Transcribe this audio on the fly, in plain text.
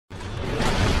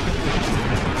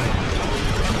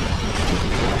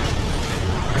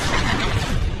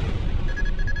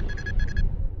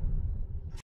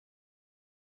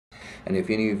And if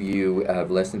any of you have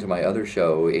listened to my other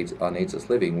show on Ageless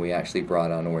Living, we actually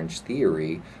brought on Orange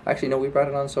Theory. Actually, no, we brought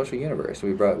it on Social Universe.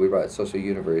 We brought Social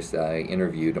Universe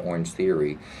interviewed Orange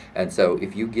Theory. And so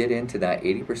if you get into that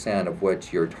 80% of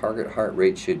what your target heart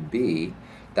rate should be,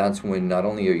 that's when not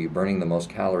only are you burning the most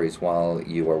calories while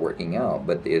you are working out,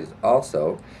 but it is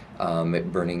also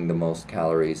burning the most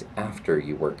calories after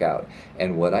you work out.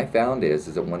 And what I found is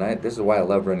that this is why I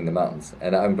love running the mountains.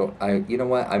 And you know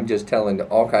what? I'm just telling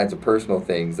all kinds of personal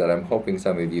things that I'm hoping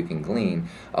some of you can glean.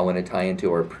 I want to tie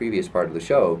into our previous part of the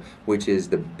show, which is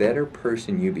the better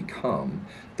person you become,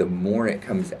 the more it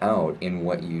comes out in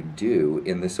what you do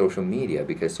in the social media,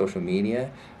 because social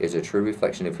media is a true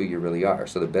reflection of who you really are.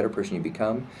 So the better person you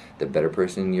become, the better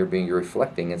person you're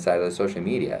reflecting inside of the social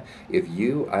media.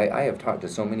 I have talked to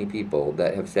so many people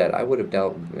that have said, I would have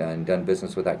dealt and done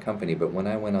business with that company, but when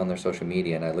I went on their social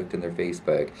media and I looked in their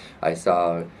Facebook, I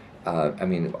saw I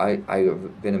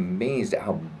have been amazed at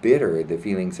how bitter the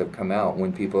feelings have come out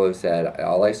when people have said,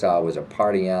 all I saw was a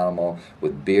party animal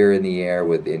with beer in the air,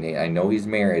 and I know he's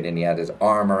married and he had his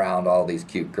arm around all these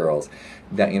cute girls.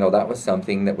 That was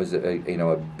something that was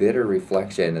a bitter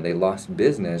reflection, and they lost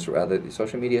business. Rather,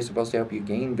 social media is supposed to help you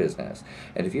gain business.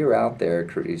 And if you're out there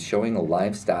showing a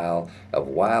lifestyle of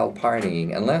wild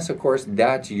partying, unless of course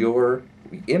that's your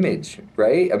image,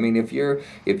 right? I mean, if you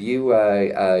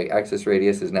Access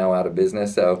Radius is now out of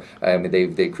business, so I mean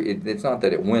it's not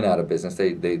that it went out of business.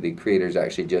 The creators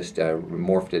actually just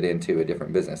morphed it into a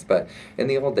different business. But in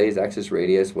the old days, Access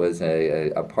Radius was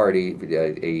a party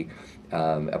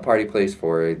place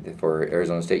for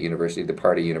Arizona State University, the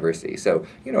Party University. So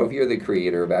if you're the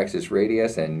creator of Access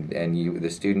Radius and the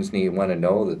students want to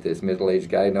know that this middle-aged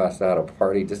guy knows how to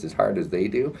party just as hard as they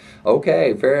do,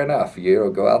 okay, fair enough.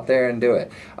 Go out there and do it.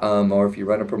 Or if you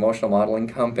run a promotional modeling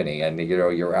company and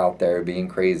you're out there being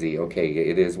crazy, okay,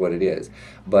 it is what it is.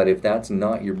 But if that's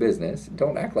not your business,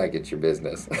 don't act like it's your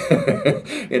business.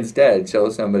 Instead, show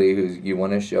somebody who you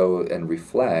want to show and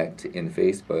reflect in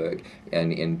Facebook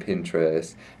and in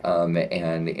Pinterest, and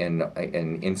in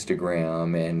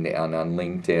Instagram and on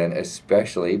LinkedIn,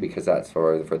 especially because that's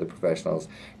for the professionals.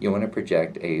 You want to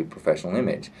project a professional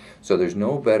image. So there's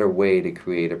no better way to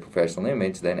create a professional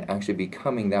image than actually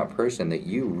becoming that person that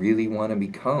you really want to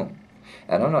become.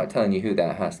 And I'm not telling you who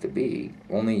that has to be.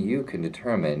 Only you can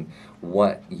determine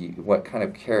what kind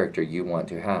of character you want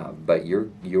to have. But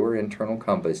your internal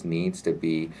compass needs to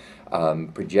be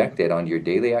projected on your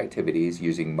daily activities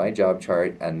using my job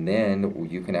chart, and then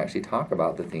you can actually talk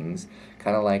about the things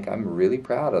kind of like, I'm really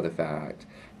proud of the fact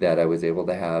that I was able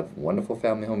to have a wonderful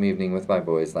family home evening with my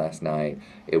boys last night.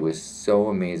 It was so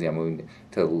amazing. I mean,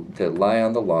 to lie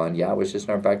on the lawn, yeah, it was just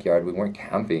in our backyard. We weren't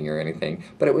camping or anything,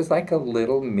 but it was like a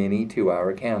little mini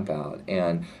 2-hour camp out.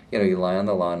 And, you lie on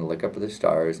the lawn and look up at the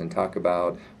stars and talk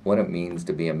about what it means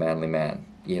to be a manly man.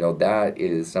 That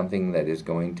is something that is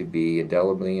going to be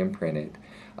indelibly imprinted.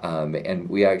 And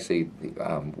we actually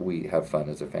we have fun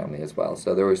as a family as well.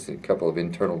 So there was a couple of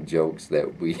internal jokes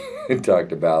that we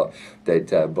talked about that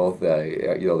both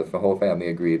the whole family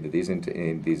agreed that these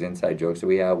inside jokes that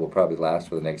we have will probably last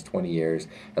for the next 20 years,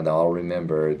 and they'll all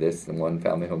remember this one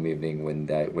family home evening when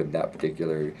that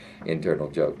particular internal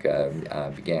joke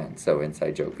began. So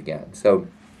inside joke began. So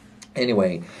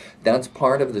anyway, that's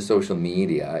part of the social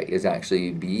media, is actually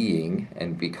being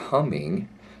and becoming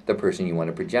the person you want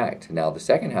to project. Now, the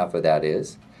second half of that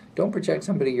is, don't project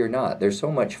somebody you're not. There's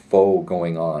so much faux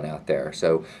going on out there.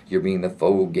 So you're being the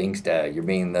faux gangsta, you're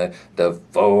being the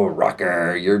faux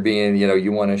rocker, you're being,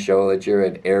 you want to show that you're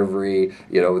at every,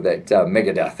 that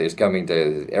Megadeth is coming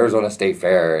to Arizona State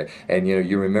Fair, and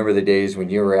you remember the days when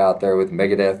you were out there with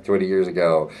Megadeth 20 years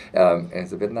ago, and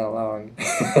it's been that long.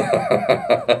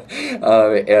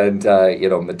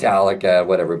 Metallica,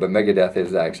 whatever, but Megadeth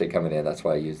is actually coming in. That's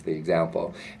why I used the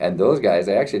example. And those guys,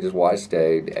 I actually just watched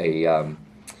a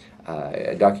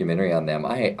documentary on them.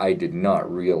 I did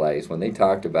not realize when they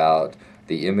talked about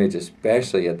the image,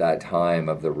 especially at that time,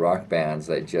 of the rock bands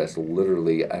that just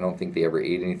literally, I don't think they ever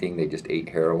ate anything, they just ate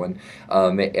heroin.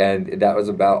 And that was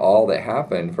about all that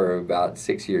happened for about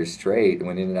 6 years straight.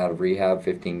 Went in and out of rehab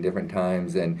 15 different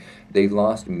times, and they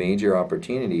lost major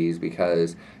opportunities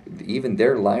because even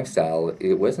their lifestyle,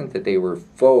 it wasn't that they were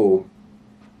faux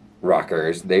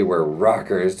rockers, they were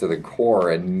rockers to the core,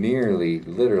 and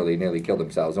literally nearly killed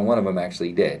themselves. And one of them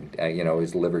actually did.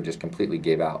 His liver just completely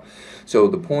gave out. So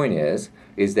the point is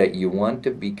that you want to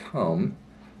become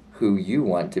who you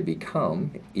want to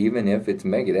become, even if it's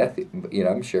Megadeth. You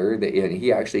know, I'm sure that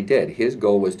he actually did. His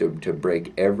goal was to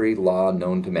break every law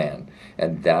known to man,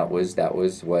 and that was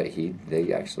what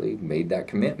they actually made that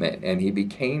commitment, and he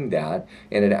became that,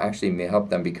 and it actually helped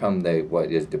them become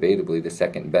what is debatably the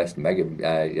second best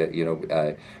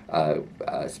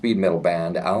speed metal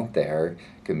band out there.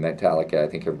 Metallica, I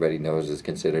think everybody knows, is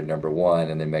considered #1,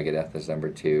 and then Megadeth is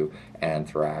 #2,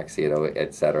 Anthrax,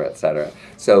 et cetera, et cetera.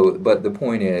 So, but the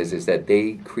point is that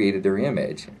they created their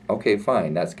image. Okay,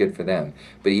 fine, that's good for them.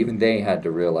 But even they had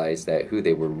to realize that who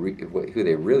they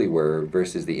really were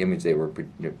versus the image they were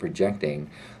projecting.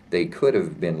 They could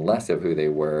have been less of who they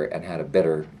were and had a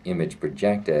better image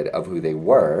projected of who they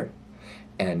were,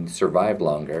 and survived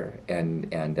longer, and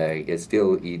it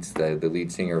still eats the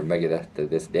lead singer of Megadeth to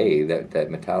this day, that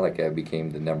Metallica became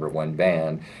the #1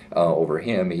 band over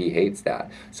him. He hates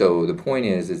that. So the point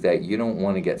is that you don't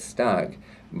want to get stuck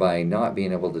by not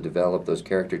being able to develop those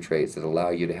character traits that allow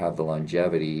you to have the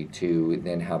longevity to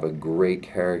then have a great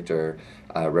character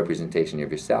representation of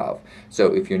yourself. So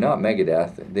if you're not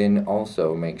Megadeth, then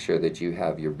also make sure that you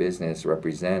have your business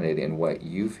represented in what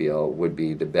you feel would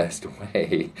be the best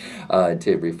way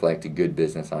to reflect a good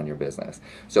business on your business.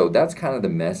 So that's kind of the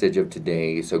message of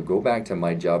today. So go back to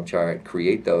my job chart,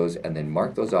 create those, and then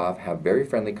mark those off. Have very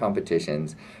friendly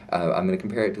competitions. I'm going to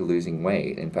compare it to losing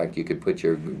weight. In fact, you could put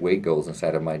your weight goals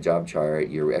inside of my job chart,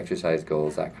 your exercise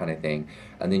goals, that kind of thing,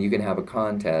 and then you can have a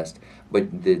contest.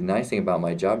 But the nice thing about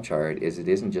my job chart is it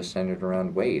isn't just centered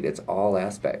around weight, it's all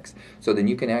aspects. So then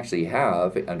you can actually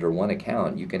have, under one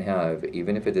account, you can have,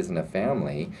 even if it isn't a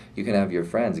family, you can have your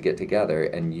friends get together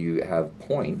and you have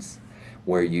points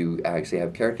where you actually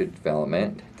have character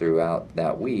development throughout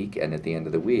that week, and at the end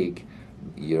of the week,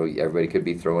 everybody could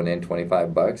be throwing in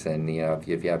 $25, and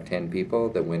if you have 10 people,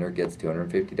 the winner gets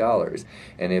 $250.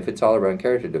 And if it's all around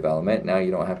character development, now you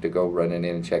don't have to go running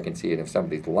in and check and see if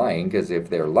somebody's lying, because if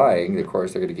they're lying, of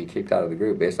course they're going to get kicked out of the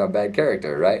group based on bad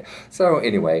character, right? So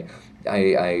anyway,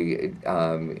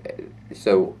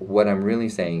 so what I'm really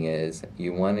saying is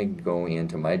you want to go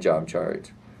into my job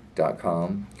chart.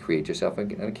 .com, create yourself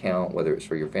an account, whether it's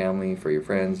for your family, for your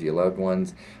friends, your loved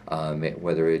ones,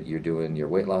 whether you're doing your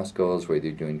weight loss goals, whether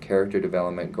you're doing character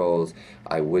development goals.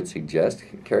 I would suggest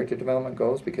character development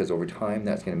goals because over time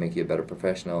that's going to make you a better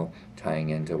professional, tying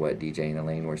into what DJ and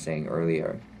Elaine were saying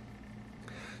earlier.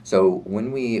 So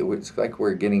it's like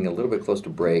we're getting a little bit close to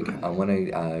break, I want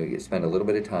to spend a little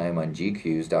bit of time on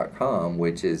GQs.com,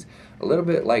 which is a little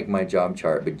bit like my job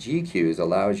chart, but GQs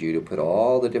allows you to put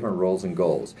all the different roles and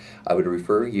goals. I would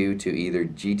refer you to either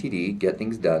GTD, Get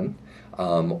Things Done,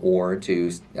 or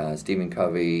to Stephen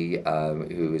Covey,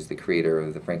 who is the creator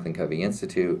of the Franklin Covey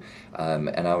Institute,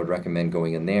 and I would recommend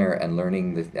going in there and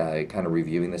learning, kind of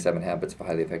reviewing the 7 Habits of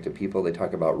Highly Effective People. They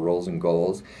talk about roles and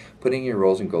goals, putting your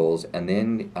roles and goals, and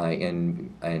then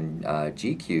in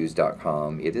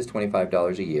GQs.com, it is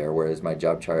 $25 a year, whereas my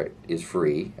job chart is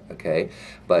free, okay?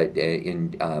 But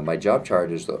in my job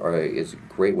chart is a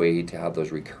great way to have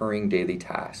those recurring daily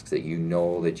tasks that you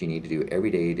know that you need to do every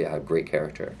day to have great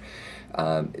character.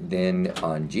 Then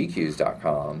on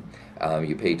GQs.com,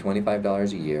 you pay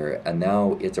 $25 a year, and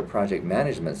now it's a project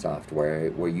management software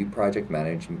where you project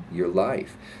manage your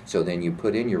life. So then you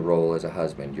put in your role as a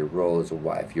husband, your role as a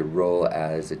wife, your role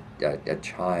as a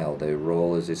child, a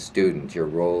role as a student, your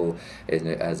role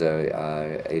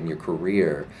in your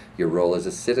career, your role as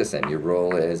a citizen, your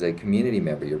role as a community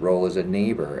member, your role as a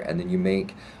neighbor, and then you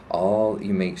make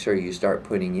sure you start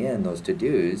putting in those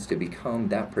to-dos to become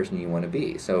that person you want to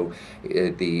be. So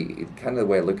the kind of the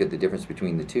way I look at the difference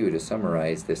between the two, to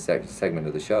summarize this segment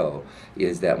of the show,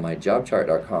 is that my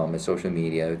jobchart.com is social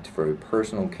media for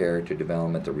personal character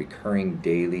development, the recurring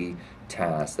daily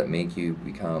tasks that make you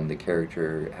become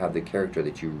have the character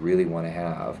that you really want to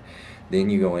have. Then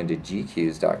you go into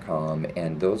GQs.com,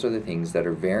 and those are the things that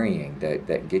are varying,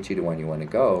 that get you to when you want to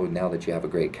go now that you have a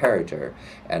great character.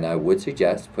 And I would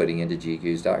suggest putting into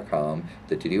GQs.com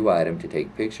the to-do item to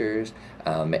take pictures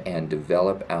and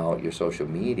develop out your social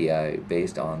media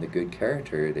based on the good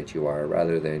character that you are,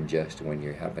 rather than just when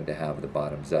you happen to have the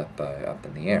bottoms up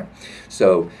in the air.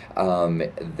 So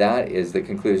that is the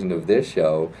conclusion of this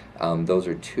show. Those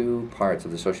are 2 parts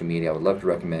of the social media I would love to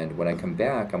recommend. When I come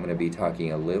back, I'm going to be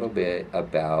talking a little bit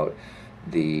about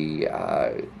the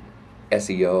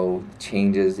SEO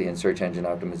changes in search engine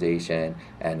optimization,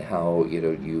 and how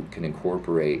you can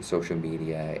incorporate social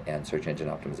media and search engine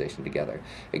optimization together.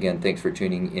 Again, thanks for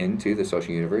tuning into the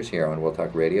Social Universe here on World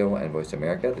Talk Radio and Voice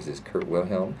America. This is Kurt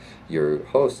Wilhelm, your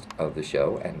host of the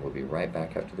show, and we'll be right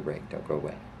back after the break. Don't go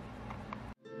away.